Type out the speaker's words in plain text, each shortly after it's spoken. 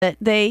that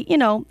they,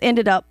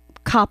 ended up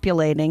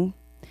copulating,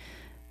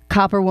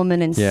 Copper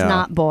Woman and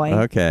Snot Boy.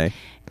 Okay.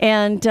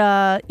 And,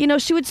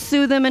 she would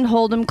soothe him and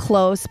hold him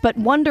close, but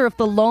wonder if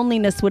the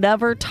loneliness would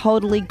ever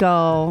totally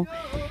go.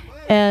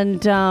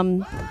 And,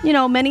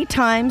 many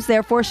times,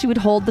 therefore, she would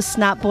hold the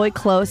Snot Boy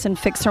close and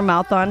fix her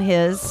mouth on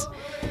his.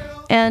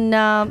 And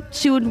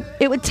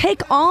it would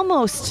take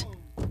almost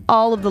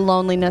all of the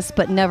loneliness,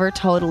 but never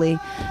totally.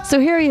 So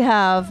here you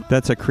have...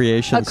 That's a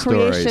creation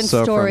story.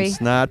 So from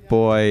Snot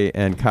Boy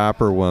and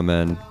Copper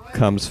Woman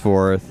comes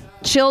forth...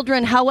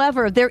 children.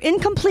 However, they're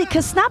incomplete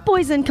because Snot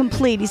Boy's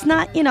incomplete. He's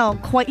not,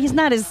 he's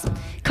not as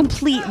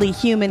completely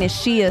human as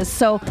she is.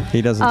 So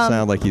he doesn't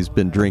sound like he's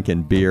been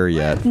drinking beer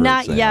yet.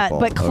 Not yet,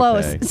 but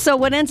close. Okay. So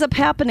what ends up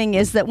happening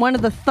is that one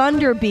of the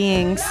Thunder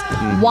Beings'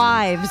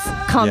 wives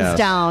comes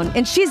down,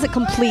 and she's a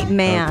complete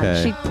man.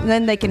 Okay.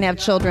 Then they can have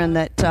children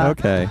that.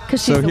 Okay.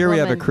 So here we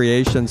have a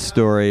creation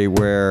story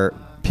where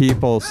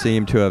people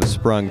seem to have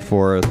sprung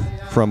forth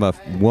from a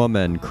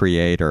woman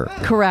creator.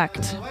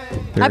 Correct.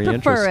 Very I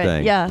prefer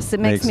interesting. it. Yes, it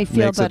makes me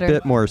feel better. Makes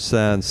a bit more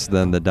sense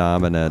than the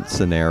dominant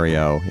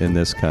scenario in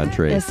this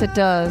country. Yes, it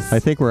does. I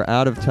think we're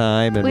out of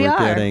time, and we're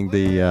getting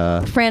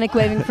the... frantic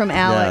waving from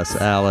Alex.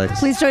 Yes, Alex.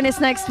 Please join us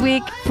next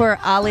week for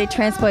Ali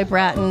Transboy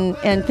Bratton,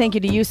 and thank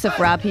you to Yusuf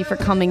Rabhi for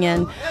coming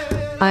in.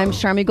 I'm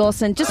Sharmi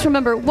Golson. Just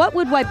remember, what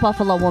would White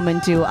Buffalo Woman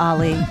do,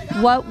 Ali?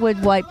 What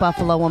would White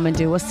Buffalo Woman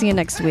do? We'll see you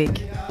next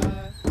week.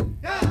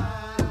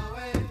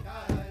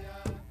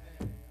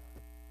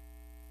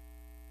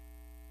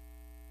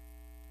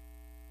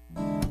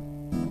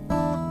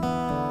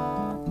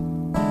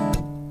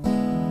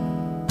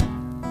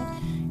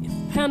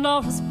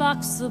 Pandora's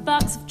box, a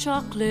box of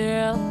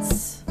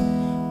chocolates,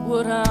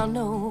 would I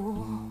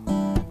know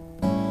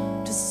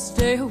to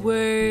stay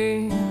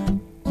away?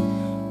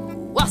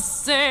 I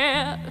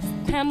said,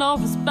 if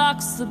Pandora's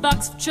box, a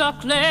box of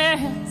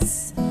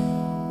chocolates,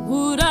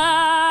 would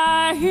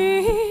I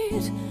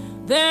eat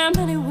them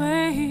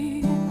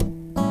anyway?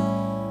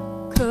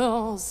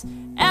 'Cause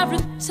every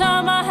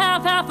time I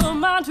have half a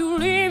mind to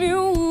leave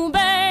you,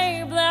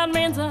 babe, that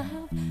means I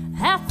have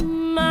half a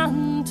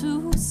mind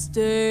to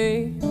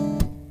stay.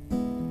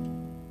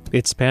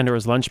 It's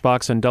Pandora's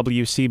Lunchbox on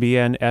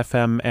WCBN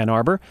FM Ann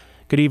Arbor.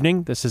 Good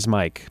evening, this is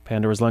Mike.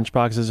 Pandora's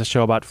Lunchbox is a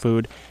show about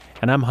food,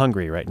 and I'm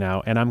hungry right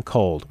now, and I'm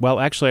cold.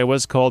 Well, actually, I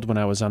was cold when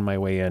I was on my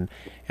way in,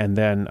 and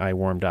then I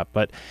warmed up.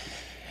 But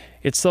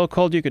it's so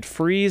cold you could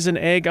freeze an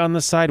egg on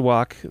the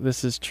sidewalk.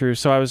 This is true.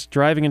 So I was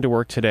driving into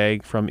work today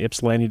from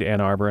Ypsilanti to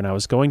Ann Arbor, and I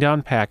was going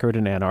down Packard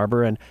in Ann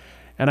Arbor, and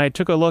I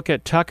took a look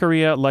at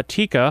Taqueria La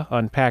Tica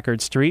on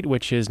Packard Street,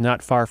 which is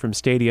not far from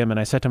Stadium, and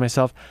I said to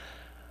myself,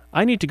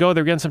 I need to go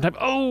there again sometime.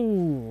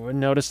 Oh, I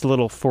noticed a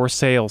little for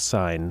sale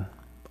sign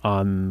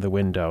on the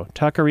window.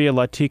 Taqueria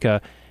La Tica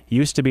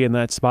used to be in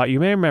that spot. You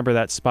may remember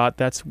that spot.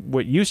 That's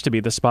what used to be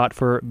the spot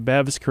for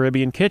Bev's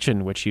Caribbean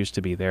Kitchen, which used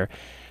to be there.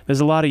 There's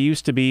a lot of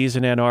used-to-bes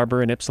in Ann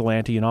Arbor and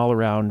Ypsilanti and all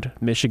around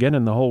Michigan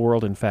and the whole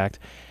world, in fact.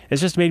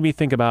 It's just made me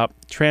think about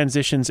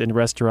transitions in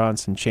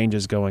restaurants and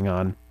changes going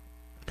on.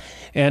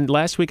 And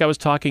last week I was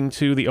talking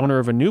to the owner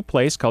of a new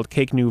place called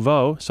Cake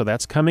Nouveau, so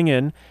that's coming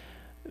in.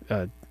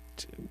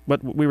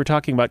 But we were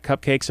talking about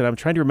cupcakes, and I'm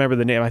trying to remember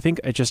the name. I think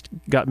it just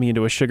got me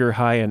into a sugar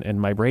high, and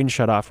my brain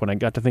shut off when I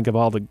got to think of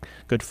all the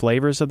good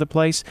flavors of the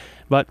place.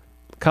 But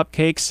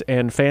cupcakes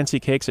and fancy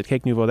cakes at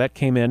Cake Nouveau, that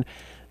came in.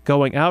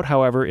 Going out,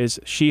 however,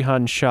 is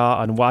Shihan Shah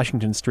on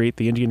Washington Street.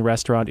 The Indian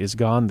restaurant is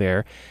gone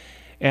there.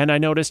 And I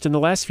noticed in the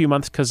last few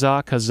months,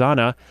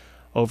 Khazana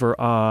over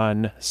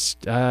on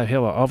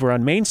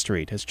Main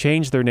Street has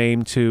changed their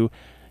name to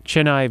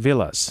Chennai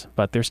Villas,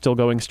 but they're still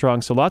going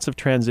strong. So lots of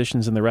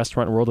transitions in the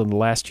restaurant world in the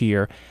last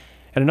year.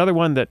 And another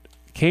one that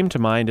came to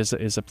mind is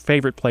a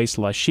favorite place,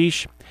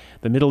 Lashish,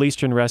 the Middle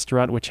Eastern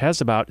restaurant, which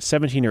has about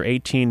 17 or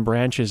 18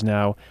 branches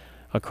now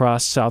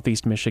across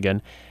southeast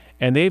Michigan.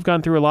 And they've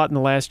gone through a lot in the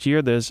last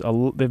year.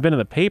 They've been in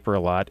the paper a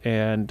lot.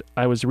 And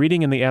I was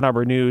reading in the Ann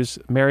Arbor News,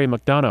 Mary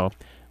McDonough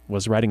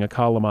was writing a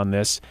column on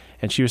this,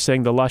 and she was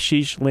saying the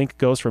Lashish link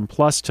goes from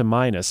plus to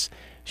minus.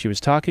 She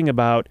was talking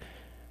about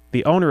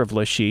the owner of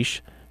Lashish,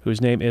 whose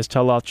name is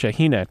Talal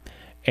Shahine.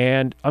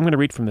 And I'm going to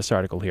read from this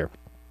article here.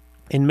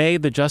 In May,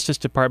 the Justice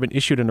Department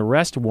issued an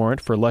arrest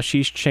warrant for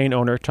Lashish chain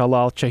owner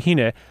Talal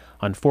Shahine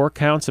on 4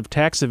 counts of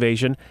tax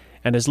evasion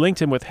and has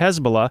linked him with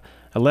Hezbollah,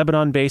 a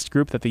Lebanon-based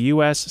group that the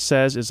U.S.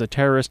 says is a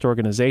terrorist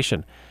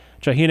organization.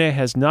 Shahine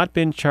has not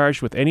been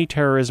charged with any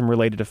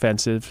terrorism-related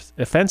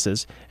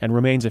offenses and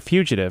remains a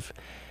fugitive.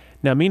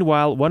 Now,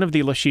 meanwhile, one of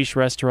the Lashish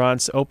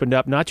restaurants opened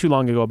up not too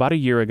long ago, about a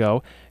year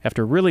ago,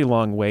 after a really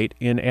long wait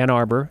in Ann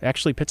Arbor,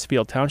 actually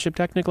Pittsfield Township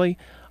technically,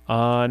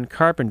 on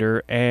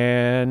Carpenter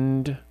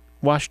and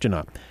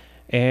Washtenaw,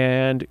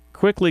 and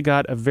quickly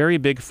got a very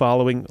big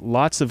following,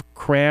 lots of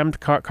crammed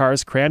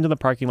cars crammed in the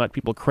parking lot,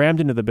 people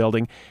crammed into the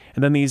building,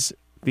 and then these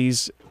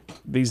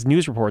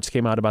news reports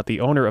came out about the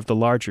owner of the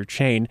larger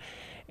chain,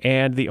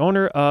 and the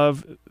owner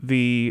of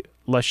the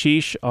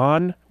Lashish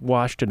on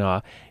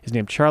Washtenaw is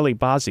named Charlie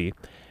Bazzi.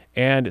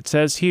 And it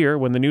says here,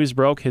 when the news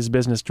broke, his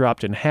business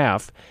dropped in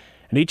half.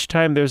 And each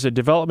time there's a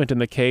development in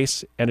the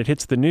case and it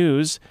hits the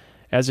news,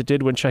 as it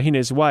did when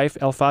Shahine's wife,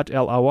 Elfat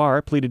El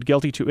Awar, pleaded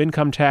guilty to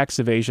income tax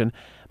evasion,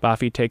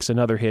 Bafi takes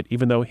another hit,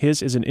 even though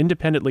his is an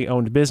independently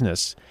owned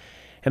business.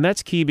 And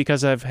that's key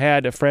because I've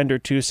had a friend or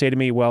two say to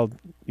me, well,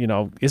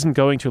 isn't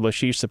going to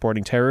Lashish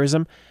supporting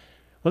terrorism?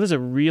 Well, there's a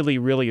really,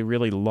 really,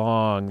 really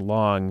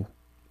long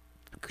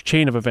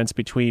chain of events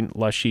between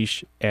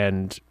Lashish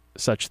and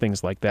such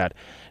things like that.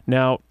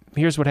 Now,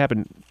 here's what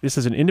happened. This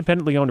is an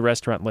independently owned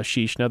restaurant,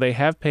 Lashish. Now, they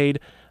have paid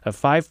a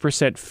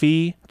 5%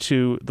 fee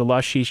to the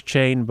Lashish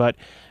chain, but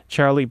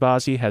Charlie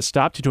Bazzi has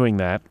stopped doing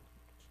that.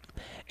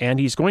 And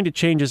he's going to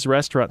change his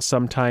restaurant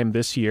sometime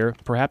this year.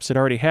 Perhaps it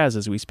already has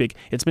as we speak.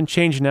 It's been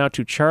changed now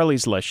to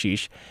Charlie's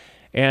Lashish.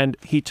 And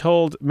he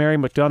told Mary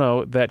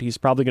McDonough that he's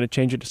probably going to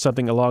change it to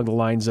something along the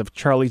lines of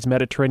Charlie's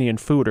Mediterranean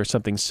Food or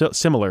something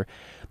similar.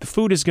 The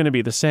food is going to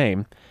be the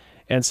same.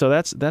 And so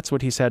that's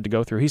what he's had to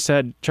go through. He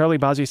said, Charlie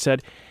Bazzi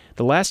said,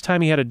 the last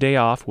time he had a day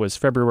off was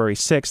February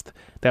 6th.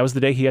 That was the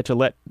day he had to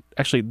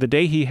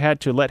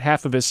let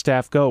half of his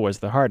staff go was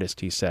the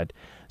hardest, he said.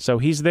 So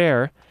he's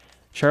there.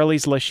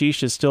 Charlie's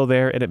Lashish is still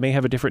there, and it may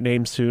have a different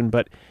name soon,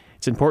 but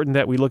it's important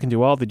that we look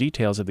into all the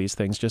details of these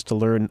things just to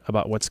learn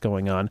about what's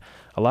going on.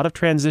 A lot of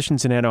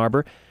transitions in Ann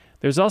Arbor.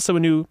 There's also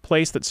a new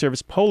place that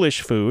serves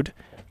Polish food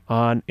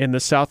in the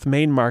South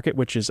Main Market,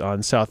 which is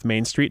on South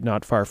Main Street,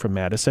 not far from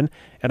Madison.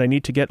 And I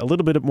need to get a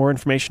little bit more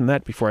information on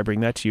that before I bring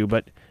that to you.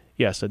 But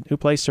yes, a new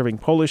place serving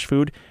Polish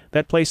food.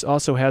 That place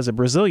also has a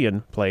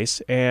Brazilian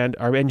place, and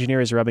our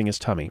engineer is rubbing his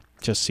tummy,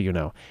 just so you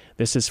know.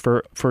 This is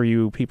for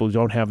you people who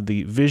don't have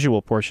the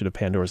visual portion of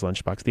Pandora's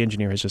Lunchbox. The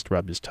engineer has just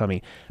rubbed his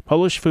tummy.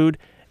 Polish food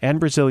and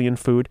Brazilian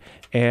food.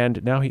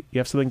 And now you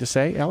have something to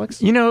say, Alex?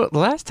 The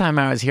last time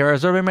I was here, I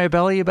was rubbing my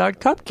belly about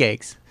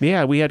cupcakes.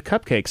 Yeah, we had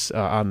cupcakes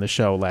on the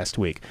show last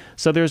week.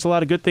 So there's a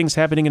lot of good things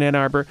happening in Ann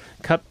Arbor.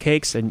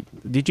 Cupcakes. And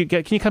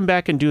can you come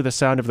back and do the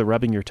sound of the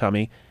rubbing your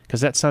tummy?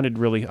 Because that sounded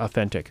really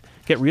authentic.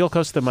 Get real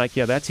close to the mic.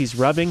 Yeah, he's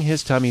rubbing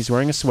his tummy. He's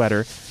wearing a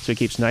sweater, so he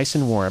keeps nice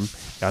and warm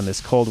on this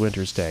cold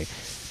winter's day.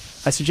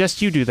 I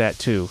suggest you do that,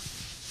 too.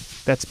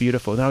 That's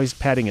beautiful. Now he's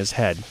patting his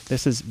head.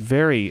 This is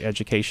very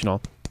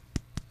educational.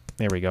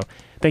 There we go.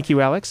 Thank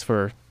you, Alex,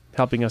 for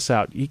helping us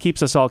out. He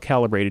keeps us all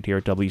calibrated here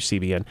at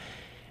WCBN.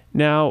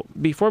 Now,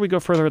 before we go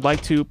further, I'd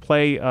like to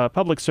play a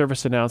public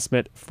service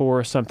announcement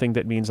for something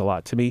that means a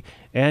lot to me,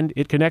 and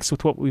it connects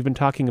with what we've been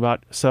talking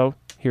about, so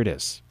here it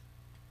is.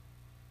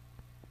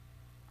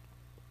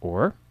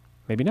 Or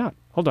maybe not.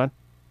 Hold on.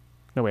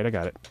 No, wait, I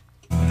got it.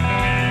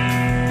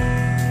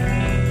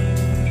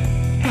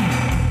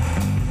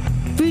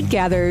 Food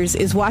Gatherers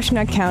is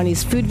Washtenaw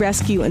County's food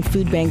rescue and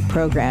food bank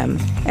program.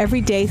 Every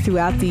day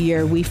throughout the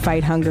year, we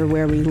fight hunger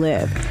where we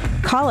live.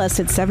 Call us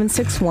at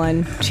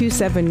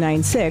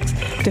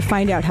 761-2796 to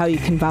find out how you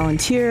can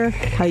volunteer,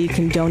 how you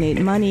can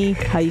donate money,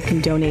 how you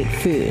can donate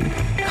food.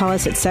 Call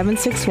us at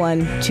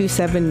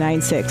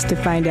 761-2796 to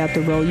find out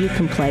the role you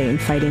can play in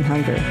fighting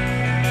hunger.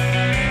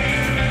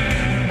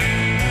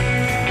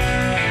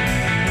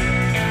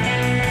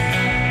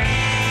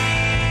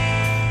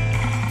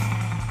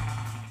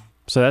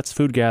 So that's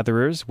Food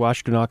Gatherers,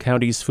 Washtenaw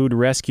County's food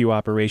rescue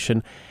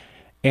operation.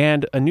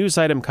 And a news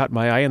item caught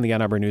my eye in the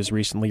Ann Arbor News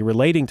recently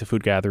relating to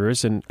Food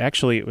Gatherers, and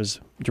actually it was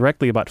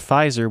directly about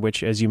Pfizer,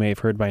 which, as you may have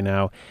heard by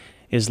now,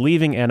 is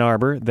leaving Ann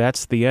Arbor.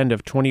 That's the end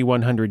of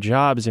 2,100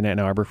 jobs in Ann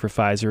Arbor for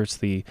Pfizer. It's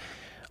the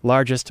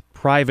largest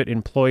private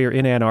employer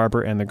in Ann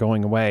Arbor, and they're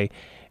going away.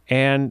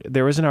 And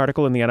there was an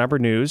article in the Ann Arbor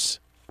News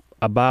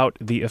about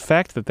the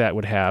effect that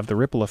would have, the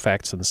ripple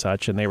effects and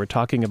such, and they were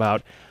talking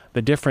about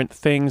the different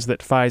things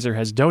that Pfizer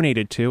has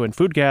donated to, and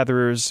Food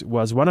Gatherers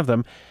was one of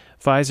them.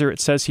 Pfizer,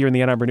 it says here in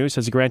the Ann Arbor News,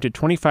 has granted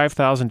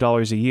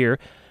 $25,000 a year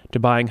to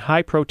buying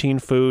high-protein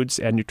foods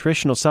and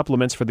nutritional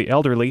supplements for the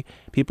elderly,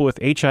 people with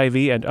HIV,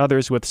 and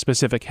others with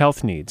specific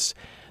health needs.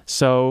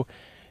 So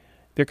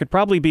there could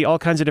probably be all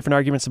kinds of different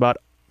arguments about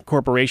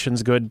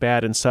corporations, good,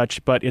 bad, and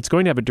such, but it's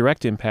going to have a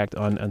direct impact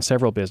on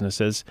several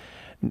businesses.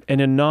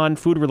 And a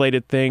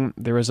non-food-related thing,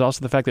 there is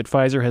also the fact that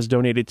Pfizer has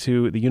donated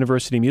to the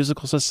University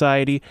Musical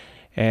Society,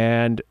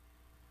 and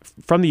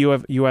from the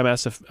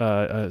UMS,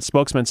 a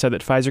spokesman said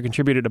that Pfizer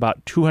contributed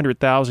about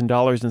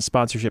 $200,000 in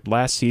sponsorship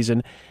last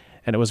season,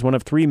 and it was one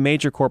of 3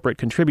 major corporate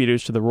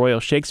contributors to the Royal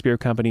Shakespeare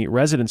Company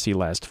residency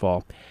last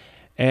fall.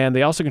 And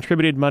they also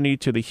contributed money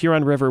to the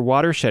Huron River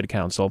Watershed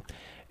Council.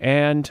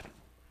 And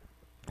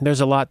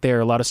there's a lot there,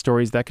 a lot of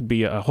stories. That could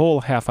be a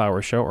whole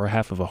half-hour show or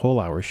half of a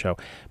whole hour show.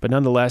 But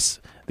nonetheless,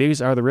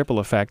 these are the ripple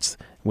effects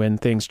when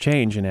things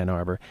change in Ann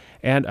Arbor.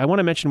 And I want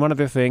to mention one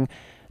other thing.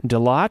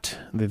 Delat,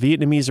 the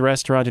Vietnamese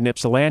restaurant in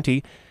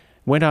Ypsilanti,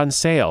 went on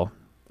sale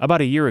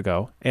about a year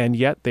ago, and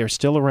yet they're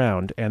still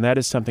around, and that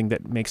is something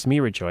that makes me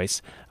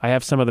rejoice. I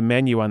have some of the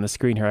menu on the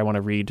screen here. I want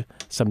to read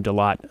some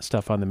Delat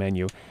stuff on the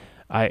menu.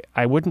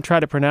 I wouldn't try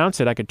to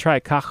pronounce it. I could try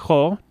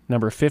Cacho,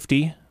 number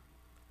 50.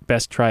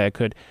 Best try I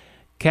could.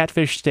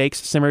 Catfish steaks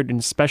simmered in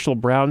special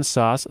brown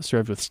sauce,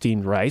 served with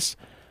steamed rice.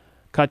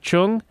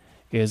 Kachung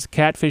is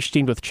catfish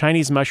steamed with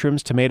Chinese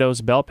mushrooms,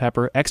 tomatoes, bell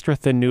pepper, extra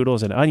thin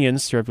noodles, and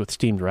onions, served with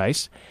steamed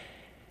rice.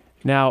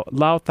 Now,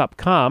 Lau Thap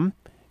Kam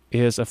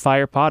is a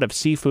fire pot of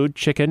seafood,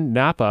 chicken,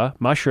 napa,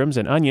 mushrooms,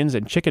 and onions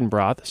and chicken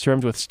broth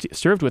served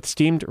with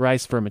steamed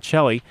rice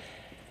vermicelli.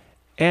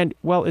 And,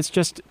 well,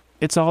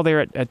 it's all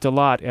there at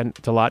Dalat. And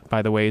Dalat,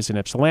 by the way, is in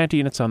Ypsilanti,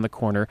 and it's on the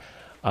corner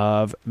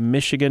of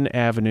Michigan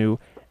Avenue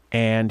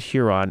and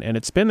Huron. And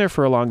it's been there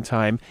for a long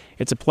time.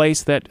 It's a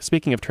place that,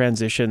 speaking of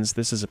transitions,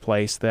 this is a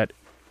place that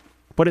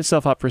put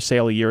itself up for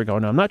sale a year ago.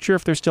 Now, I'm not sure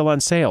if they're still on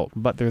sale,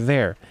 but they're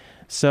there.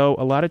 So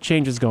a lot of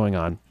changes going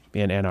on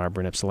in Ann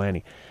Arbor and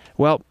Ypsilanti.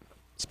 Well,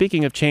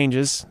 speaking of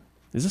changes,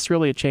 is this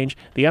really a change?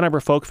 The Ann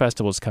Arbor Folk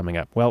Festival is coming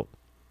up. Well,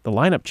 the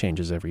lineup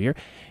changes every year.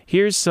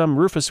 Here's some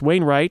Rufus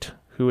Wainwright,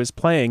 who is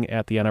playing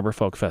at the Ann Arbor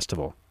Folk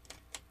Festival.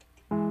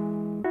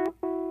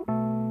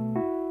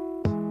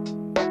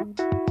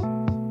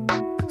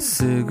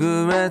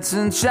 Cigarettes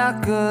and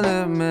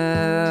chocolate milk,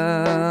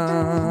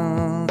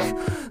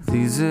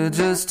 these are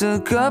just a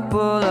couple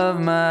of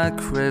my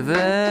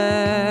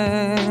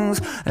cravings.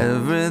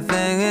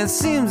 Everything it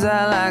seems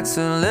I like's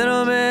a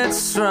little bit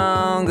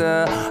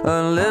stronger,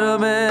 a little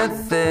bit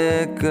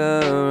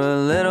thicker, a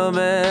little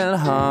bit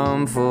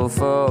harmful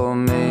for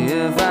me.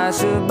 If I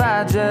should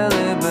buy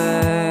jelly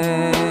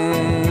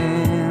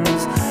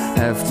beans,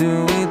 have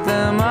to eat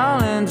them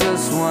all in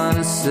just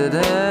one sitting.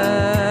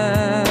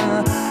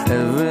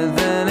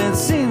 Everything it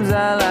seems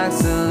I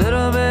like's a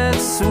little bit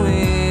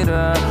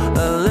sweeter,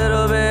 a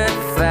little bit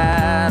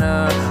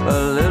fatter,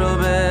 a little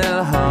bit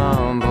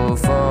humble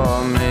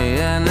for me.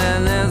 And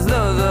then there's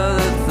those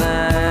other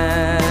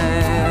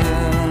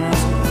things,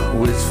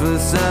 which for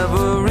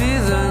several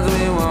reasons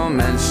we won't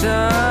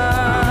mention.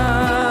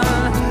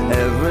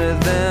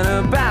 Everything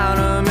about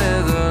them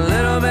is a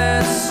little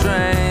bit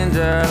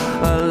stranger,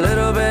 a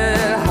little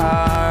bit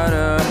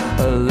harder,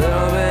 a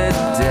little bit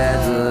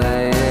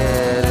deadly.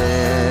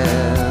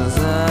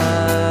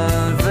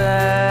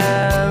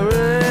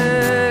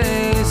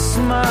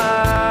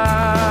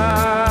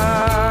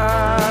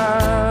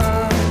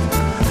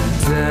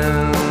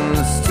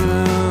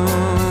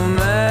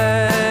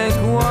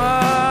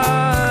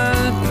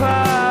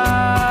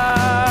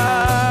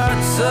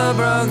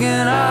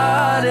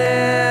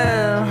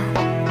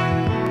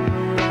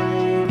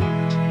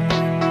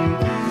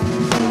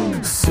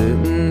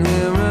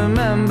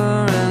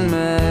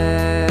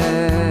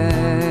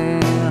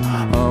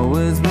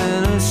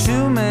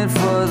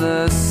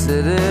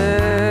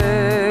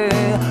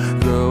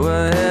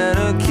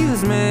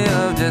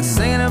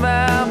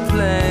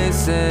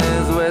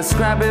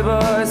 Scrappy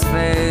boys'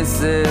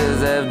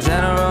 faces have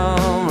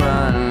general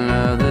run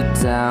of the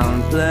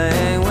town,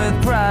 playing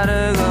with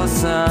prodigal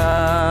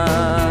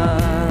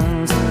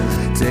sons.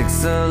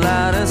 Takes a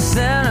lot of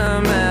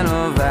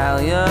sentimental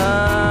volumes.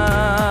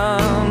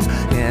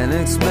 Can't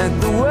expect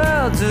the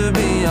world to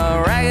be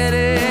all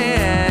raggedy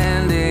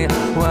Andy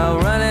while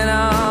running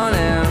on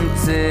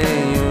empty.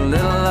 You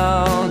little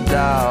old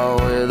doll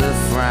with a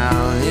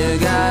frown, you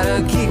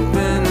gotta keep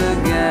in the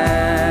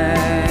game,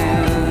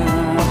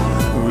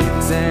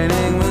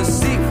 retaining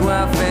mystique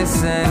while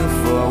facing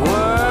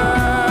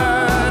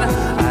forward.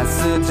 I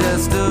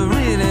suggest a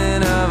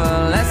reading of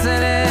a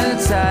lesson in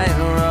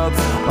tightrope,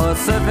 or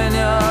surfing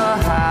your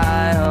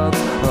high hopes,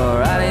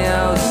 or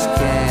adios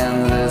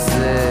Kansas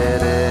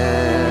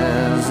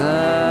citizens.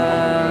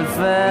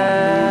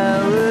 Very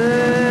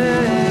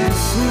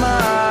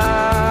smart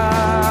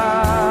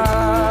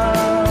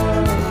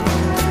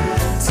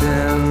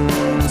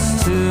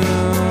tends to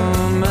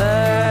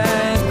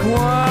make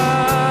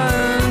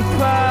one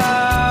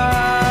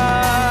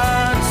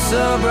part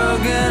so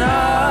broken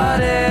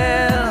hearted.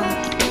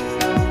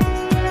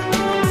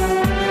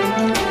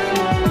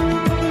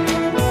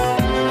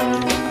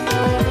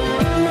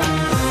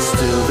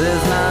 Still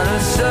there's not a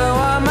show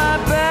on my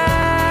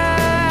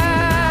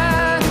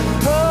back,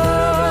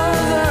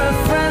 or a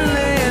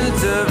friendly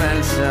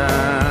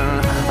intervention.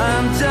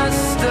 I'm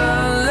just a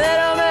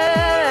little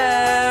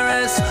bit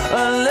Irish,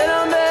 a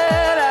little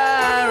bit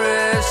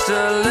Irish,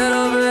 a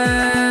little bit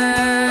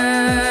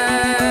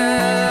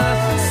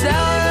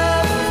sour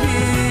of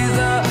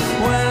pizza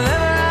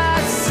whenever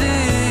I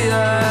see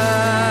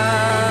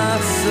her.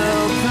 So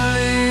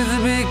please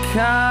be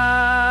kind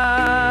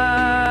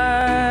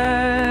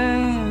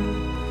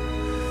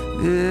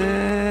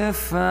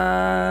if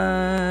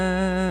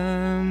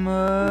I'm a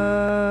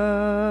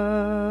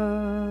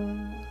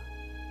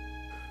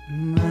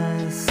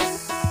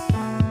mess.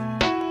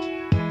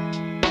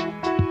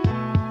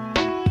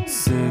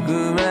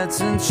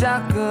 Cigarettes and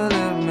chocolate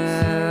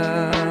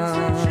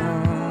milk,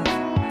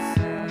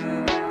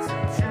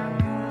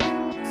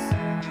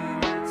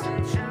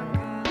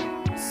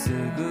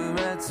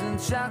 cigarettes and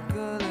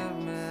chocolate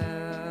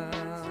milk.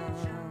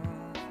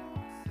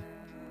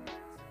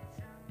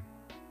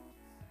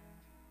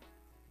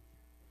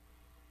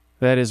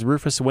 That is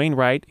Rufus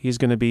Wainwright. He's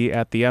going to be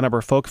at the Ann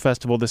Arbor Folk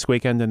Festival this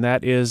weekend, and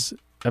that is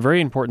a very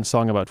important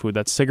song about food.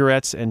 That's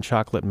Cigarettes and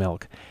Chocolate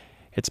Milk.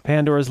 It's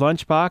Pandora's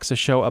Lunchbox, a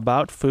show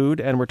about food,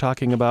 and we're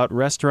talking about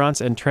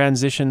restaurants and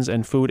transitions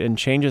and food and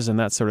changes and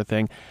that sort of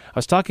thing. I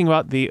was talking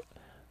about the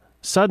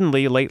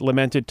suddenly late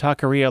lamented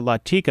Taqueria La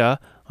Tica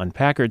on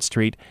Packard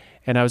Street,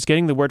 And I was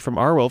getting the word from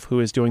Arwolf, who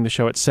is doing the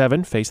show at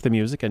 7, Face the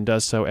Music, and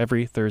does so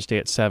every Thursday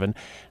at 7,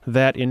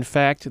 that in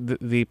fact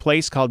the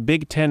place called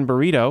Big Ten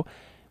Burrito,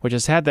 which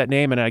has had that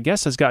name and I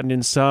guess has gotten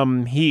in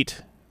some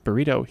heat.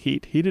 Burrito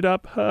heat. Heated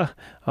up?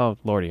 Oh,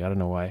 Lordy, I don't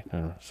know why.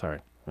 Sorry.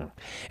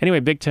 Anyway,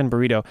 Big Ten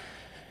Burrito.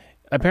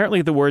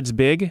 Apparently the words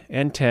big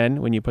and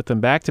ten, when you put them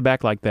back to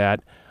back like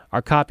that,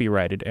 are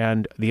copyrighted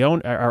and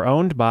are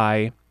owned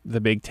by the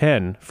Big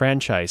Ten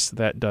franchise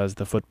that does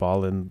the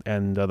football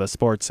and the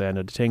sports and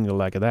a tingle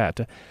like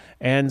that.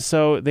 And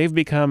so they've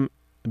become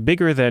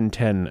Bigger Than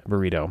 10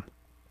 Burrito.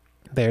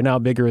 They are now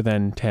Bigger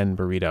Than 10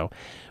 Burrito.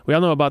 We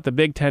all know about the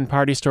Big Ten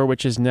Party Store,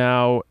 which is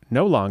now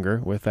no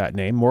longer with that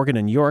name. Morgan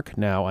and York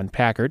now on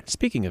Packard.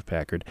 Speaking of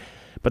Packard.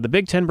 But the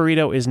Big Ten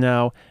Burrito is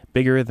now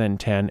Bigger Than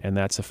 10, and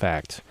that's a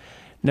fact.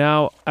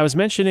 Now, I was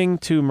mentioning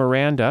to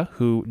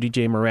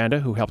DJ Miranda,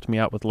 who helped me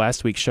out with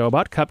last week's show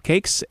about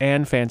cupcakes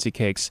and fancy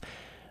cakes,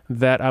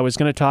 that I was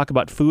going to talk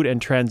about food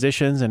and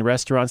transitions and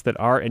restaurants that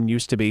are and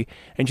used to be,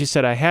 and she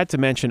said I had to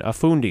mention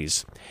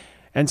Afundi's.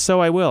 And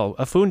so I will.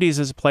 Afundi's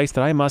is a place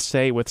that I must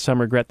say with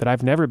some regret that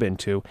I've never been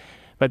to,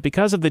 but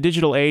because of the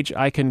digital age,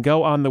 I can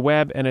go on the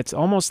web and it's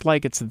almost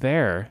like it's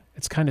there.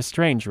 It's kind of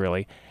strange,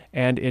 really.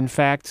 And in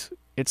fact,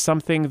 it's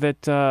something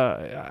that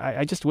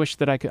I just wish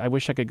that I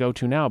wish I could go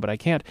to now, but I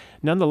can't.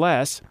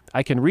 Nonetheless,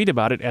 I can read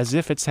about it as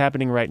if it's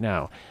happening right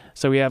now.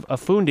 So we have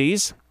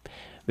Afundi's.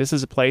 This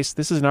is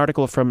an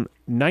article from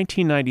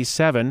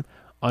 1997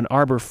 on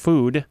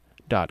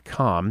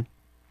arborfood.com.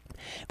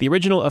 The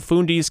original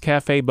Afundi's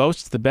Cafe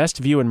boasts the best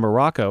view in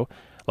Morocco.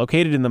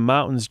 Located in the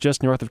mountains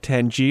just north of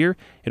Tangier,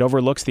 it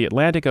overlooks the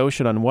Atlantic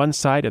Ocean on one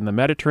side and the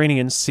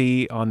Mediterranean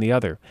Sea on the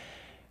other.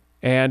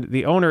 And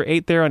the owner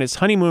ate there on his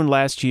honeymoon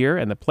last year,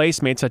 and the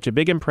place made such a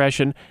big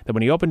impression that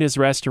when he opened his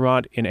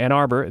restaurant in Ann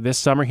Arbor this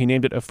summer, he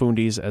named it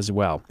Afundi's as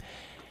well.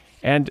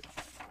 And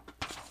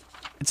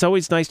it's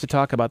always nice to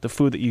talk about the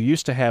food that you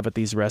used to have at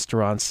these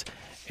restaurants.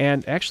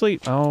 And actually,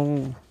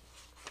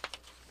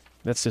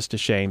 that's just a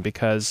shame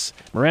because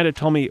Miranda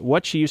told me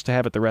what she used to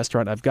have at the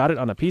restaurant. I've got it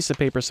on a piece of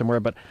paper somewhere,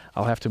 but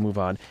I'll have to move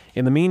on.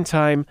 In the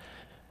meantime,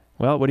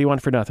 well, what do you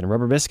want for nothing?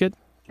 Rubber biscuit?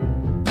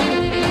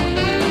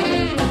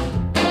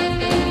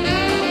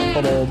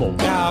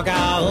 Cow,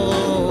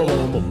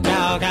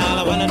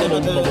 I wanna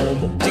double.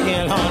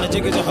 Chicken horn, the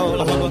chicken's a whole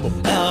hubba.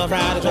 Love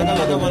ride, a trucker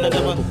like I wanna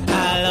double.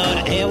 I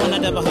love the air when I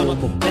double hubba.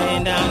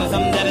 Laying down on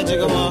something that a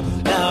chicken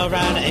want. Love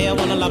ride, the air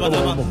when I love a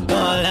hubba.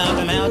 Love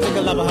the male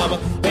chicken love a hubba.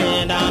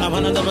 Laying down, I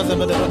wanna double.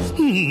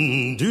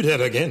 Do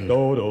that again.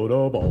 Cow,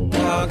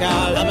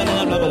 loving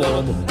in the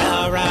blubber.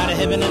 Love ride, the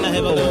hippin' in the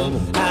hibble.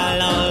 I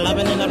love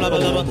loving in the blubber.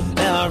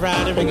 Love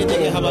ride, the ricky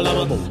chicken hubba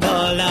lubba.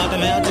 Love the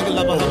male chicken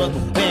love a hubba.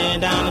 Laying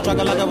down, a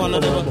trucker like I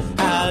wanna double.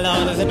 I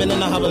love the zippin' in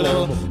the hubba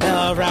love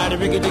ride, the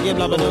ricky chicken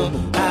blubber.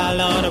 I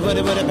love the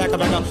woody back up.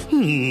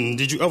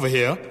 Did you ever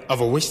hear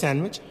of a wish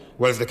sandwich?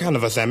 Well, it's the kind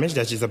of a sandwich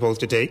that you're supposed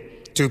to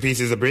take 2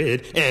 pieces of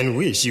bread and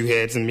wish you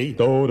had some meat.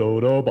 Cow,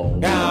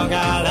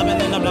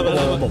 loving in the blubber.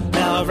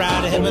 Love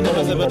ride, the hipper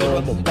dipper zipper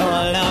dipper.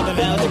 Love the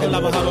male chicken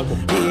love hubba.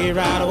 He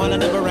ride, one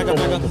of the record.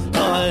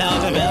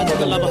 Love the male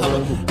chicken love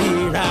hubba. He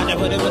ride, the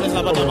woody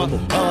slubber dubber.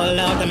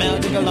 Love the male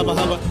chicken love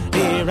hubba.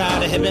 He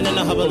ride, the hippin' in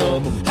the hubba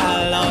love.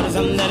 I love the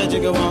something that a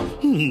chicken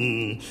want.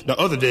 The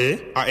other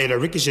day, I ate a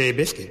ricochet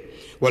biscuit.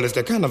 Well, it's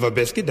the kind of a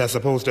biscuit that's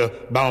supposed to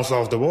bounce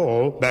off the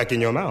wall back in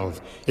your mouth.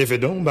 If it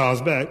don't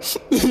bounce back,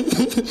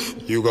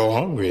 you go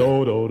hungry.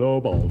 Cow,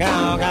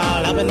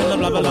 loving in the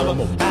blubber.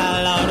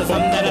 I love the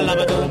something that a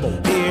lover do.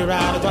 He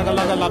ride, a trucker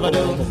like a lover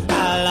do.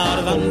 I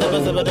love the something that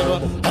a zipper do.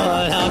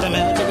 Love the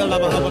male chicken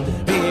lover hubba.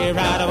 He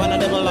ride, one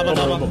of the lover.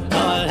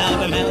 Love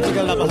the male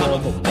chicken lover hubba.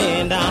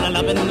 Laying down, and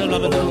loving in the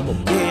blubber do.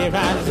 He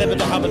ride, a zipper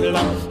to hubba do.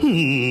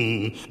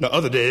 The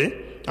other day,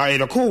 I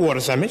ate a cold water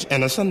sandwich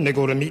and a Sunday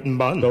go to meat and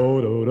bun. Cow,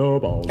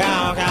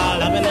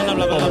 loving in the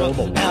blubber.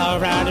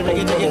 Love ride, the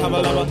ricky chicken hubba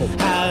lubber.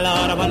 I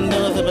love the one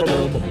do zipper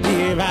do.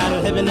 He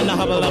ride, living in the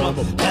hubba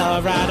lubber.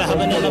 Love ride, the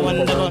hubba in the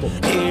one double.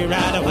 He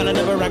ride, the one of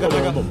the record.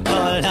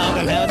 Love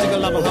the male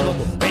chicken love hubba.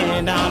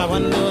 Bring down the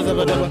one do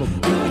zipper do.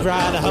 He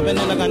ride, the hubba in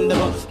the gun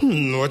double.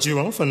 What you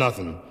want for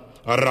nothing?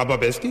 A rubber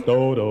biscuit?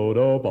 Cow.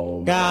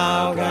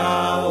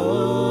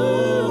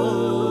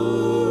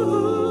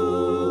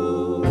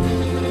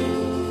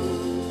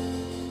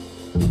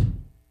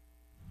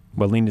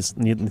 Well, let me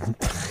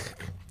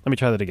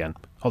try that again.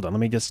 Hold on, let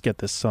me just get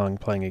this song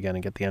playing again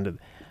and get the end of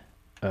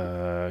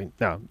no,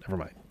 never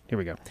mind. Here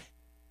we go.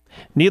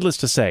 Needless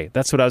to say,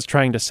 that's what I was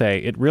trying to say.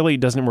 It really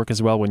doesn't work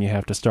as well when you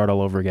have to start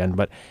all over again,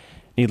 but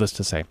needless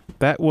to say.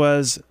 That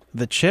was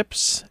The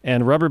Chips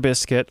and Rubber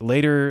Biscuit,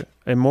 later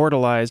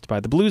immortalized by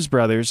the Blues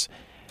Brothers,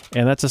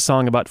 and that's a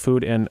song about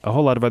food and a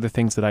whole lot of other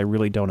things that I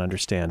really don't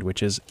understand,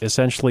 which is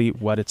essentially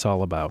what it's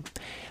all about.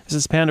 This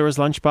is Pandora's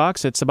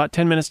Lunchbox. It's about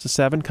 10 minutes to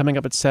 7. Coming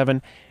up at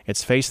 7,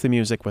 it's Face the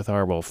Music with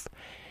Arwolf.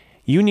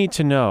 You need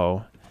to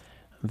know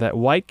that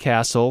White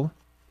Castle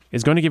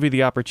is going to give you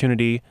the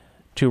opportunity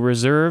to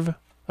reserve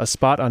a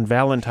spot on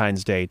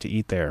Valentine's Day to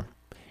eat there.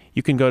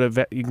 You can go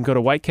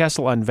to White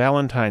Castle on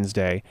Valentine's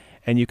Day,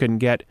 and you can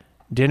get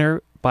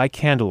dinner by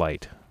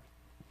candlelight.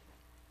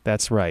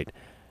 That's right.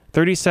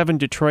 37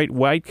 Detroit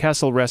White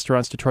Castle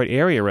restaurants, Detroit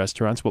area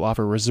restaurants, will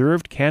offer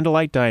reserved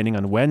candlelight dining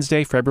on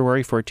Wednesday,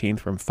 February 14th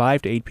from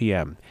 5 to 8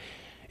 p.m.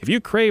 If you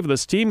crave the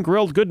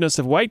steam-grilled goodness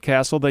of White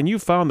Castle, then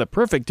you've found the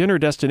perfect dinner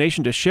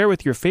destination to share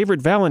with your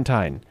favorite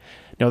Valentine.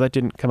 No, that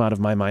didn't come out of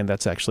my mind.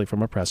 That's actually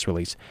from a press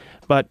release.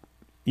 But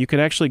you can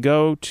actually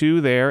go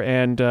to there,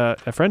 and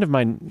a friend of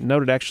mine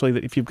noted actually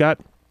that if you've got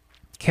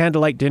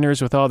candlelight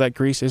dinners with all that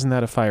grease, isn't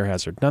that a fire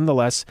hazard?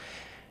 Nonetheless,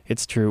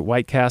 it's true.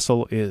 White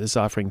Castle is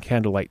offering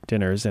candlelight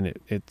dinners, and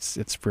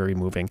it's very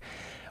moving.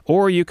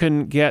 Or you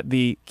can get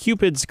the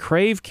Cupid's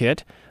Crave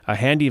Kit, a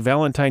handy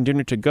Valentine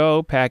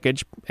dinner-to-go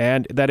package,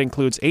 and that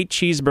includes 8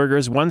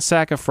 cheeseburgers, 1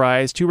 sack of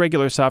fries, 2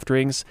 regular soft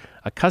drinks,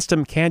 a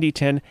custom candy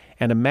tin,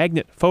 and a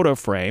magnet photo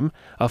frame,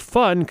 a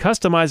fun,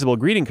 customizable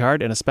greeting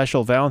card, and a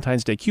special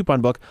Valentine's Day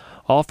coupon book,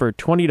 all for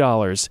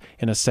 $20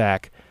 in a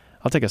sack.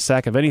 I'll take a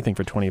sack of anything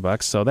for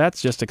 $20, so that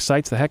just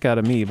excites the heck out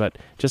of me, but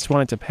just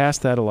wanted to pass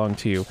that along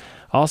to you.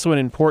 Also in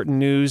important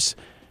news,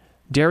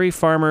 dairy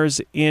farmers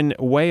in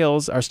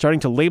Wales are starting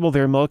to label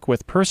their milk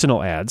with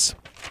personal ads.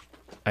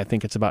 I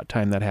think it's about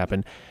time that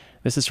happened.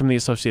 This is from the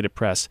Associated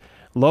Press.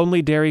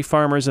 Lonely dairy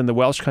farmers in the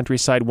Welsh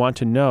countryside want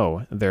to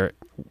know their...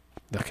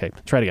 Okay,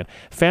 try it again.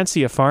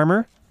 Fancy a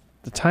farmer?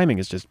 The timing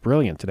is just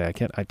brilliant today,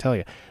 I tell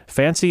you.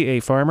 Fancy a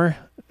farmer?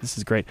 This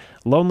is great.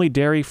 Lonely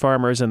dairy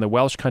farmers in the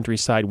Welsh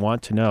countryside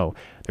want to know.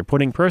 They're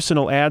putting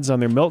personal ads on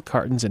their milk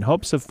cartons in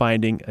hopes of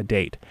finding a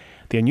date.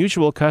 The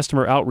unusual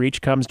customer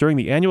outreach comes during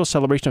the annual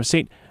celebration of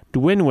St.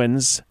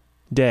 Dwynwen's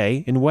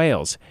Day in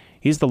Wales.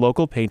 He's the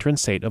local patron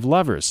saint of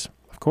lovers.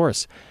 Of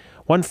course.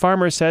 One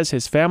farmer says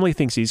his family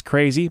thinks he's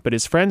crazy, but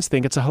his friends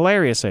think it's a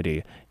hilarious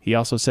idea. He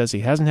also says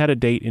he hasn't had a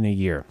date in a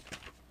year.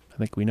 I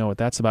think we know what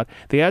that's about.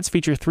 The ads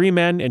feature 3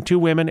 men and 2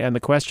 women and the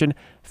question,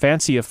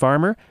 fancy a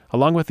farmer,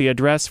 along with the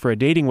address for a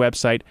dating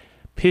website,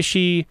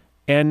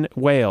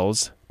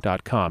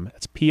 pishynwales.com.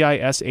 That's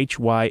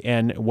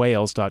P-I-S-H-Y-N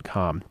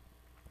Wales.com.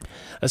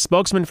 A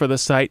spokesman for the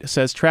site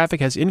says traffic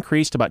has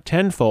increased about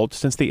tenfold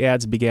since the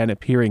ads began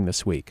appearing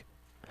this week.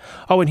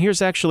 Oh, and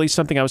here's actually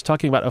something I was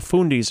talking about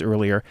Afundis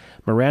earlier.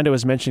 Miranda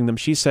was mentioning them.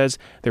 She says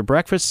their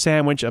breakfast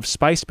sandwich of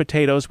spiced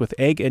potatoes with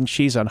egg and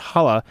cheese on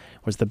challah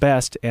was the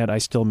best, and I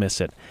still miss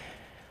it.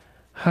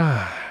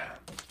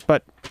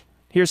 But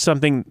here's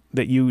something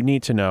that you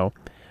need to know.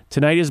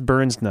 Tonight is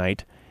Burns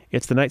Night.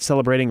 It's the night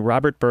celebrating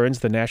Robert Burns,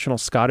 the national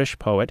Scottish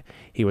poet.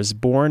 He was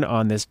born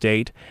on this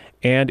date,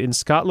 and in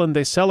Scotland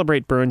they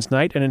celebrate Burns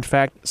Night, and in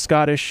fact,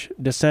 Scottish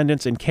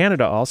descendants in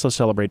Canada also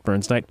celebrate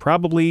Burns Night.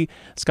 Probably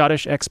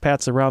Scottish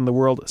expats around the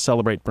world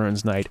celebrate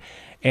Burns Night.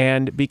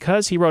 And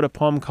because he wrote a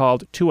poem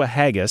called To a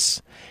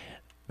Haggis,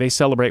 they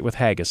celebrate with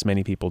haggis,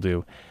 many people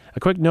do. A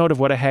quick note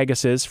of what a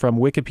haggis is from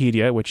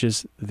Wikipedia, which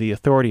is the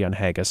authority on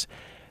haggis.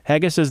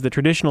 Haggis is the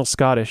traditional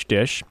Scottish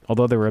dish.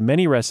 Although there are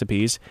many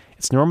recipes,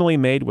 it's normally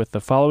made with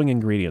the following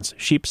ingredients: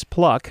 sheep's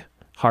pluck,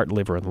 heart,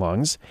 liver, and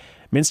lungs,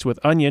 minced with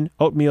onion,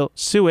 oatmeal,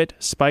 suet,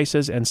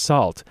 spices, and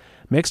salt,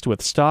 mixed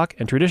with stock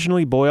and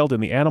traditionally boiled in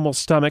the animal's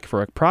stomach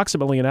for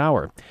approximately an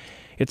hour.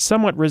 It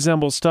somewhat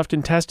resembles stuffed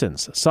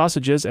intestines,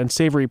 sausages, and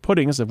savory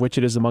puddings, of which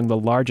it is among the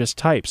largest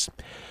types.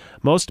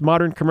 Most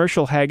modern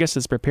commercial haggis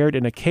is prepared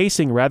in a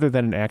casing rather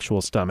than an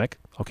actual stomach.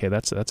 Okay,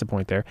 that's a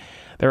point there.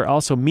 There are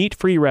also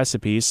meat-free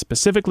recipes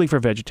specifically for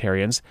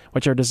vegetarians,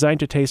 which are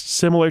designed to taste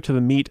similar to the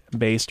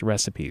meat-based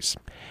recipes.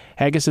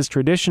 Haggis is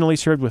traditionally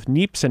served with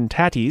neeps and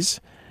tatties.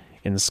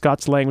 In the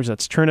Scots language,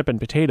 that's turnip and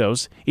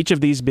potatoes, each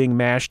of these being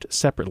mashed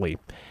separately.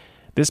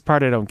 This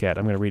part I don't get.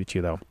 I'm going to read it to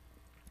you, though.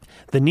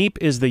 The neep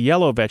is the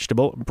yellow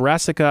vegetable,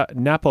 Brassica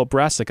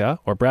napobrassica,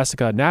 or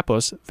Brassica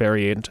napus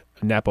variant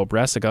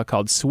napobrassica,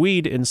 called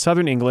swede in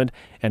southern England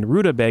and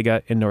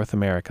rutabaga in North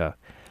America.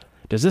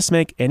 Does this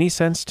make any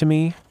sense to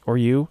me or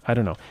you? I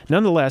don't know.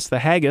 Nonetheless, the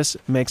haggis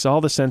makes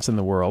all the sense in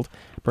the world.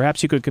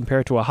 Perhaps you could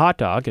compare it to a hot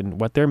dog and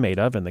what they're made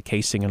of and the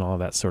casing and all of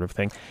that sort of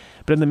thing.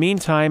 But in the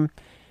meantime,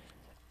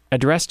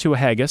 Addressed to a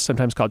Haggis,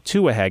 sometimes called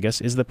To a Haggis,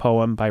 is the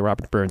poem by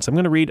Robert Burns. I'm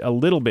going to read a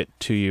little bit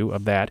to you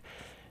of that,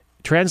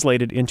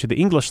 translated into the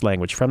English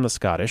language from the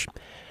Scottish.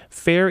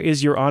 Fair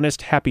is your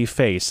honest, happy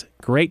face,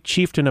 great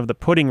chieftain of the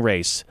pudding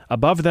race.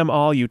 Above them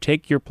all you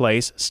take your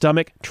place,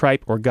 stomach,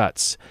 tripe, or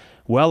guts.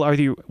 Well are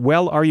you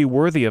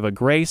worthy of a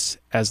grace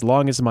as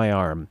long as my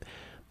arm.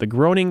 The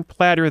groaning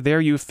platter there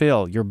you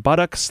fill, your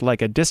buttocks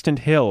like a distant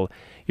hill.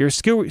 Your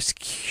skewer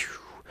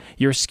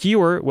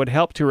would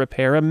help to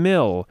repair a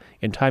mill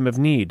in time of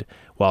need,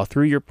 while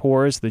through your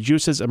pores the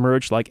juices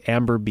emerge like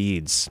amber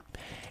beads.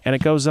 And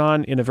it goes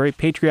on in a very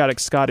patriotic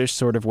Scottish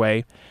sort of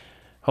way.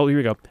 Oh, here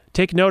we go.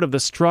 Take note of the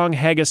strong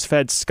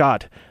haggis-fed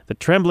Scot. The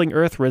trembling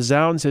earth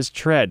resounds his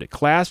tread,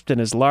 clasped in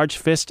his large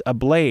fist a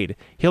blade.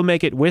 He'll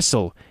make it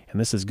whistle,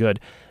 and this is good,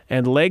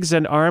 and legs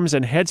and arms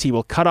and heads he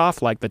will cut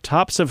off like the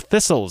tops of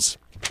thistles,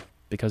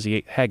 because he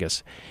ate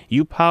haggis.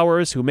 You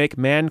powers who make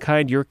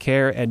mankind your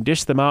care and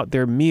dish them out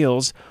their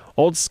meals,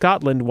 old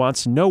Scotland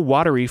wants no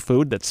watery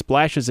food that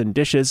splashes in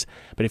dishes,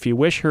 but if you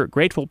wish her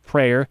grateful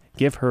prayer,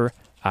 give her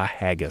a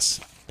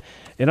haggis.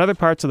 In other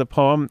parts of the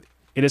poem,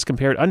 it is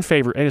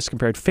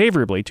compared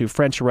favorably to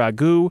French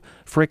ragout,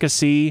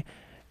 fricassee,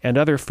 and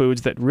other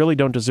foods that really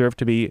don't deserve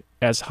to be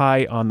as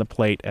high on the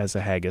plate as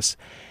a haggis.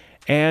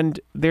 And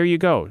there you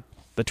go.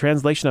 The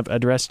translation of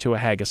address to a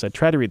haggis. I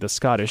try to read the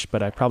Scottish,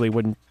 but I probably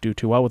wouldn't do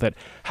too well with it.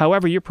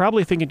 However, you're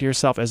probably thinking to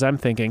yourself, as I'm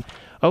thinking,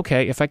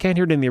 okay, if I can't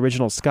hear it in the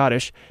original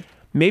Scottish,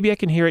 maybe I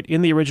can hear it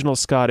in the original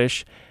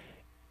Scottish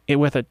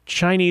with a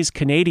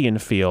Chinese-Canadian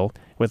feel,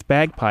 with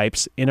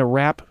bagpipes in a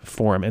rap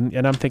form.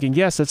 And I'm thinking,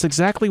 yes, that's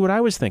exactly what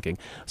I was thinking.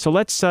 So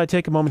let's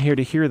take a moment here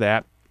to hear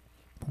that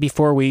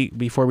before we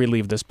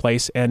leave this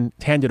place and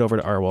hand it over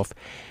to Arwolf.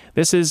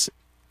 This is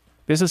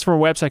from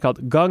a website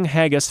called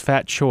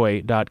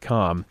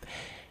gunghaggis.fatchoy.com.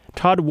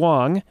 Todd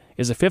Wong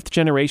is a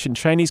fifth-generation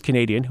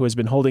Chinese-Canadian who has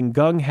been holding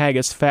Gung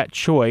Haggis Fat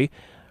Choi,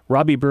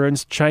 Robbie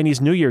Burns' Chinese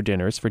New Year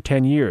dinners, for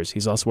 10 years.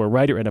 He's also a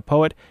writer and a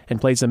poet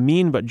and plays a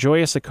mean but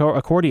joyous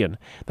accordion.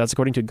 That's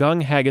according to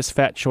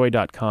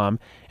gunghaggis.fatchoy.com.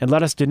 And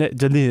let us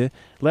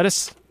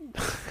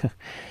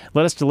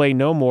delay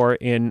no more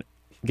in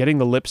getting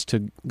the lips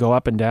to go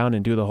up and down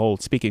and do the whole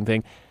speaking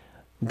thing.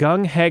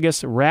 Gung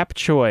Haggis Rap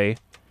Choi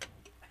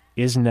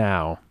is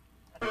now.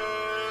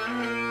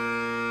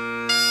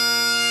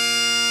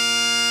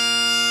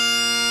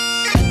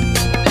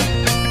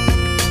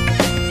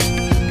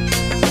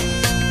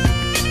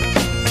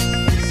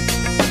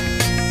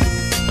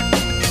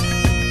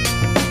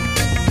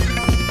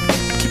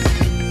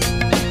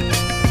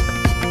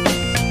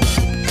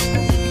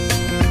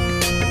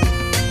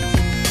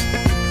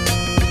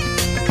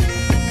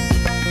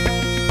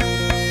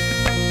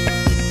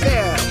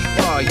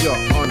 Your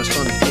honest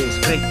on the face,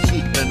 big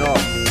cheap and all,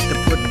 the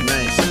pudding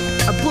nice.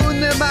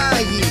 Upon the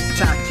eye, ye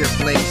tack your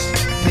place,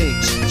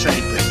 pigs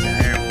trade with the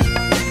arm.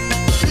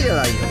 Feel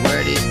are you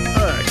worthy,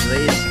 or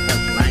glaze,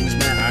 as lang's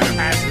my arm.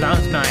 As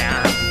long's my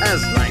arm. As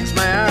lang's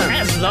my arm.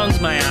 As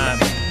long's my arm.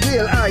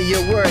 Feel are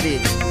you worthy,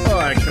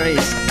 or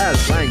grace,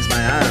 as lang's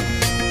my arm.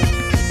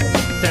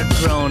 The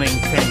groaning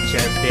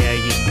trencher there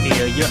you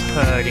feel, your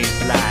hurt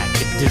is like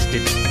a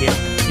distant hill.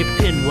 You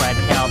pin what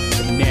help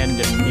to mend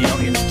a meal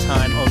in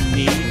time of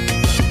need.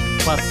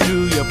 While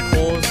through your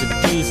pores the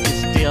dews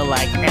distill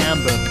like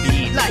amber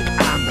bead. Like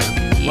amber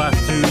bead. While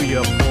through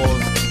your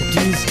pores the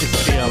dews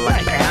distill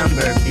like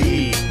amber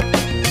bead.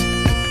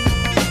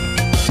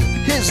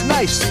 His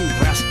nice and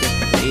rustic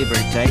labor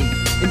day,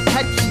 and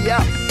cut ye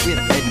up with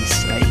ready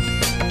slate.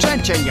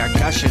 Trenching your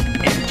gushing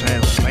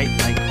entrails right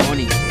like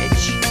honey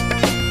pitch.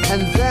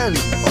 And then,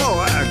 oh,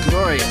 what a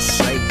glorious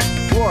sight.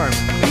 Warm,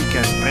 reek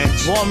and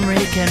rich. Warm,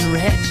 reek and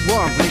rich.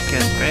 Warm, reek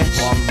and rich.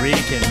 Warm,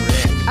 reek and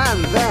rich.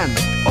 And then,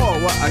 oh,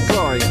 what a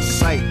glorious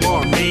sight.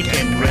 Warm, reek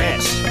and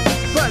rich.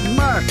 But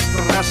mark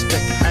the rustic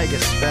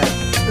haggis bed.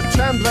 The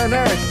trembling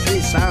earth, three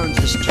sounds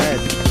his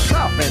tread.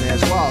 Dropping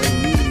his wally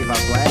knee of a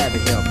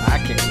blade, he'll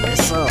back and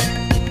whistle.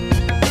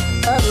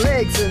 And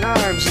legs and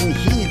arms and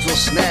heaves will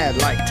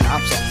sned like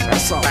taps of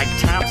thistle. Like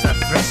taps of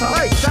thistle.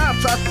 Like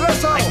taps of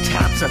thistle. Like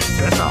taps of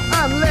thistle.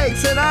 And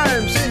legs and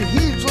arms and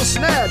heaves will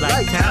sned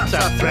like taps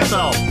of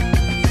thistle.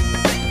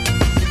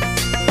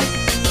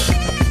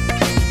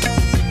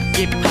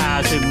 Ye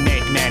powers who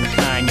make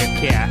mankind your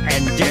care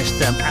and dish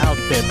them out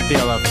their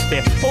bill of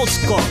fare. Old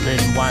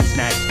Scotland wants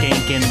not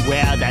stinking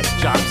where that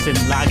drops in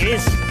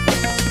luggies.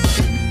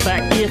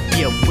 But if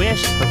you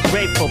wish a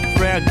grateful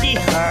prayer, gie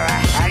her a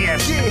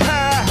haggis. Gie her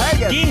a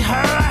haggis. Gie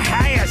her a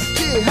haggis.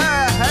 Gie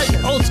her a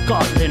haggis. Old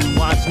Scotland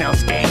wants now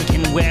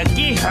skanking where,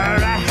 gie her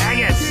a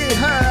haggis. Gie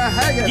her a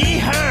haggis. Gie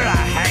her a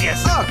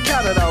haggis. Oh,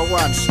 Canada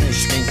wants a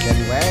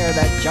stinking where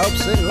that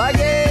jumps in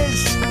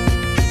luggies.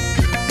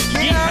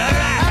 Gie her a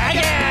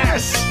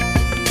haggis.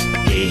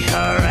 Gie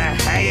her a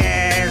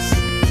haggis.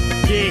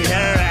 Gie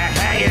her a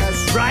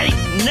haggis right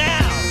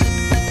now.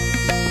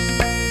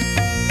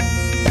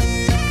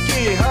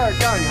 Give her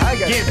gung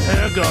haggis. Give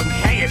her gung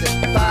haggis.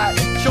 Fat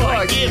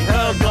Choi. Give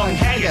her gung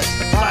haggis.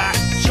 Fat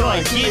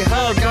Choi. Give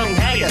her gung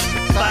haggis.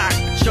 Fat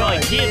Choi.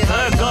 Give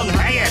her gung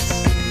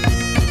haggis.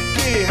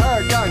 Give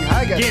her gung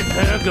haggis. Give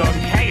her gung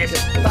haggis.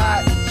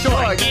 Fat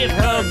Choi. Give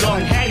her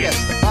gung haggis.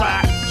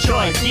 Fat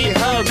Choi. Give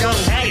her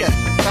gung haggis.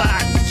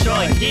 Fat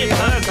Choi. Give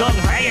her gung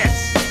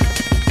haggis.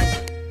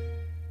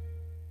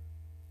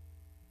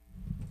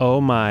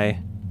 Oh my.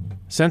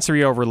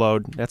 Sensory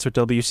overload. That's what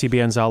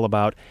WCBN's all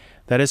about.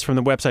 That is from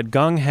the website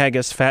Gung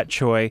Haggis Fat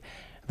Choi.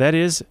 That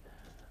is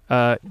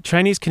a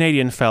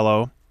Chinese-Canadian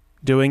fellow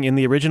doing in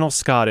the original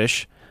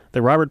Scottish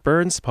the Robert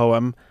Burns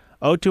poem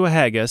Ode to a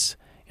Haggis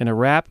in a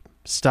rap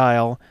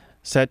style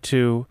set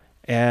to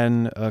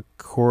an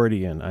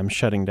accordion. I'm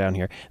shutting down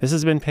here. This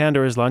has been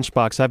Pandora's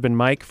Lunchbox. I've been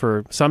Mike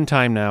for some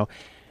time now.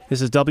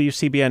 This is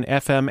WCBN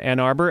FM Ann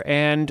Arbor.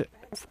 And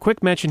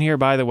quick mention here,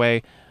 by the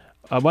way,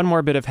 one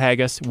more bit of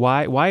haggis.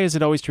 Why is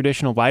it always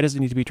traditional? Why does it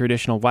need to be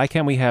traditional? Why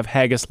can't we have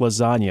haggis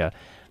lasagna?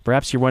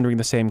 Perhaps you're wondering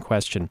the same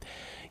question.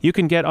 You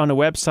can get on a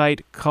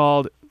website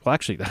called, well,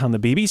 actually, on the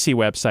BBC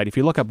website, if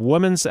you look up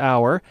Woman's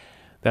Hour,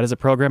 that is a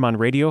program on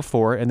Radio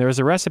 4, and there is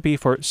a recipe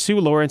for Sue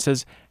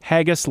Lawrence's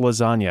haggis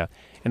lasagna.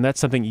 And that's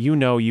something you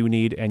know you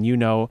need, and you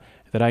know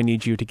that I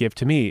need you to give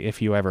to me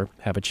if you ever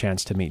have a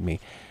chance to meet me.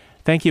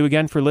 Thank you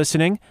again for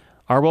listening.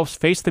 Our Wolf's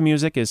Face the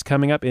Music is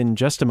coming up in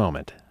just a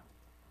moment.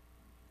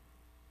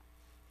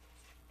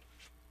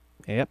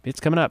 Yep, it's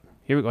coming up.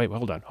 Here we go. Wait,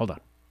 hold on.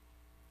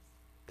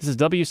 This is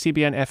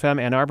WCBN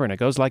FM Ann Arbor, and it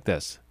goes like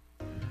this.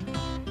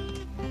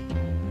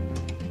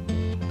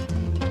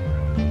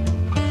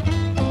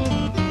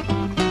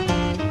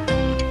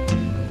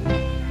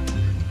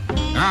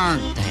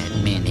 Aren't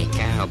that many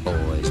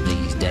cowboys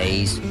these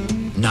days?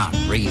 Not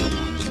real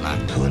ones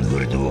like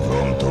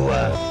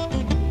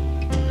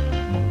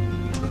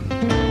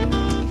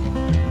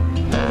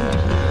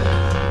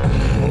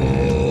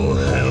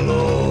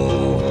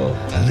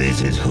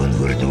This is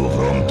Hunhurdu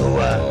from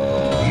Tua.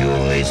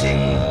 You're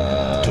listening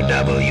to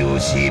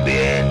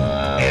WCBN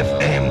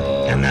FM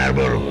Ann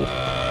Arbor.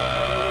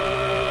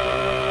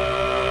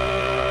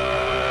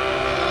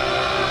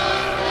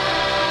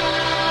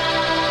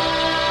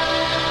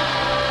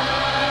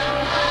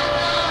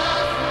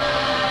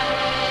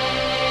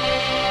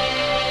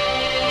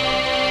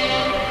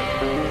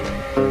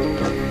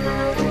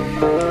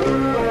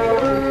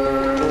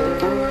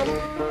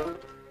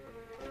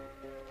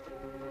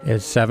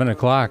 It's 7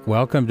 o'clock.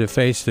 Welcome to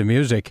Face the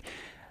Music.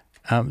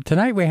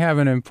 Tonight we have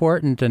an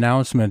important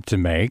announcement to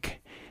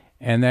make,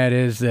 and that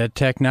is that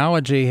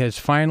technology has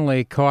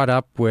finally caught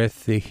up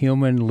with the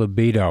human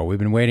libido. We've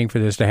been waiting for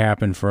this to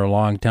happen for a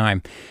long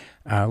time.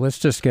 Let's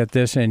just get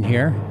this in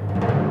here.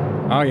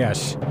 Oh,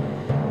 yes.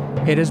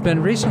 It has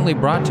been recently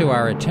brought to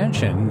our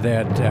attention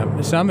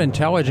that some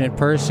intelligent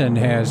person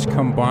has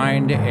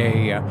combined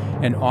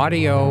an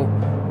audio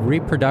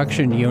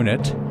reproduction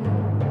unit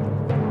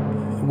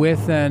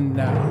with an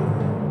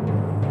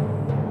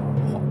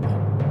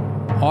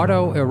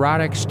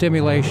autoerotic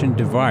stimulation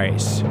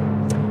device,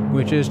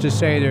 which is to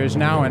say there's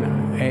now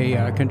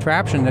a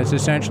contraption that's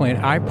essentially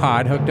an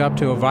iPod hooked up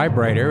to a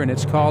vibrator, and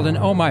it's called an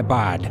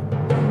OhMyBod.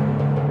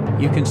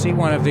 You can see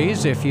one of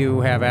these if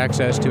you have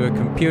access to a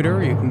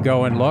computer. You can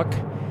go and look,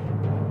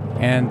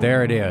 and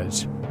there it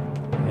is.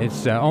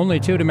 It's only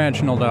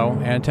two-dimensional, though,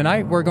 and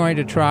tonight we're going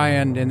to try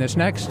and, in this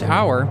next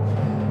hour,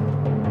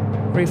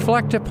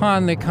 reflect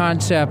upon the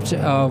concept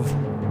of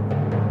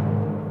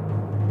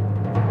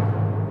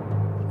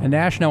a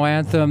national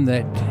anthem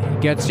that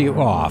gets you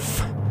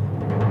off.